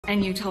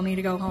And you tell me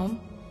to go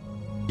home?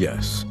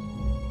 Yes.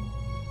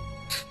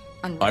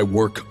 I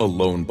work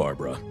alone,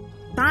 Barbara.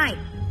 Fine.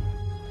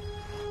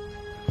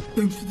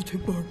 Thanks for the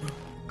tip, Barbara.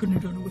 Couldn't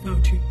have done it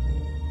without you.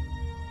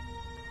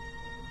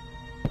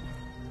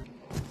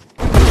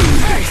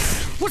 Hey!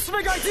 What's the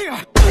big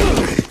idea?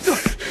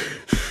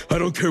 I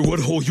don't care what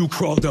hole you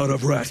crawled out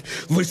of, Rat.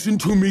 Listen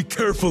to me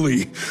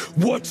carefully.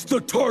 What's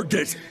the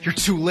target? You're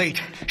too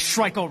late.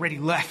 Shrike already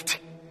left.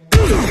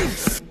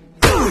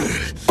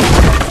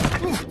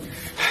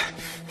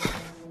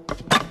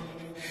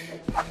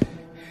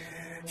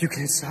 You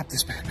can't stop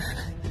this, Batman.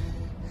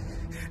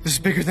 This is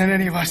bigger than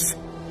any of us.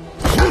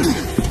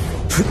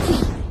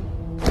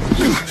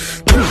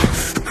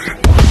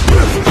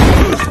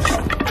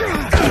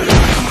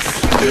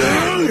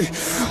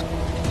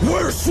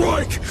 Where's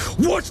Shrike?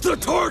 What's the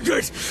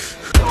target?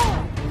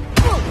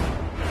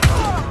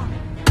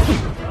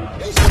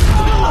 He's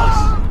still us!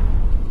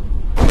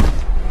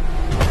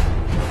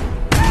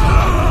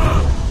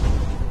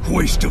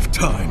 Waste of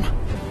time.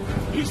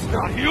 He's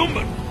not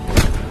human!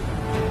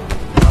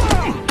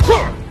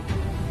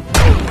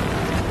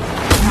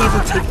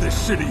 Never take this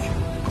city.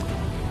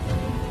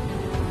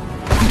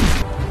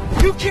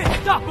 You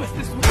can't stop us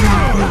this way!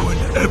 Ruin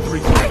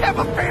everything. I have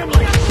a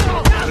family!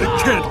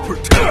 I can't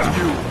protect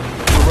you.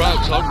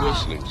 Rats, I'm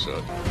listening,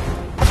 son.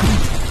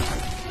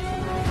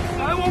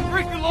 I won't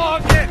break the law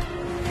again!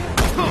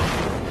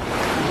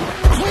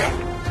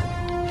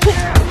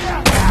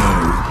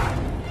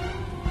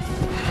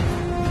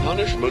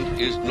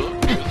 Punishment is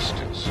not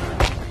justice.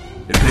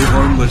 If they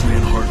harm Leslie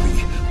and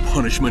Harvey,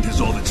 punishment is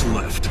all that's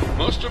left.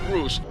 Master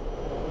Bruce.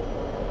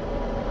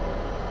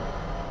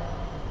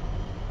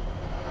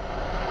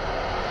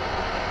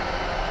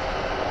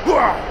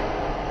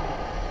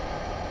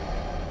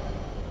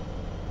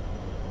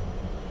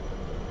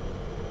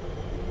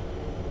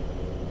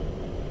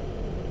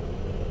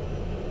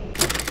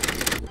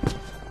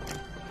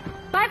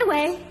 By the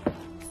way,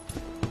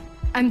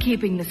 I'm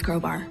keeping this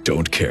crowbar.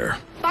 Don't care.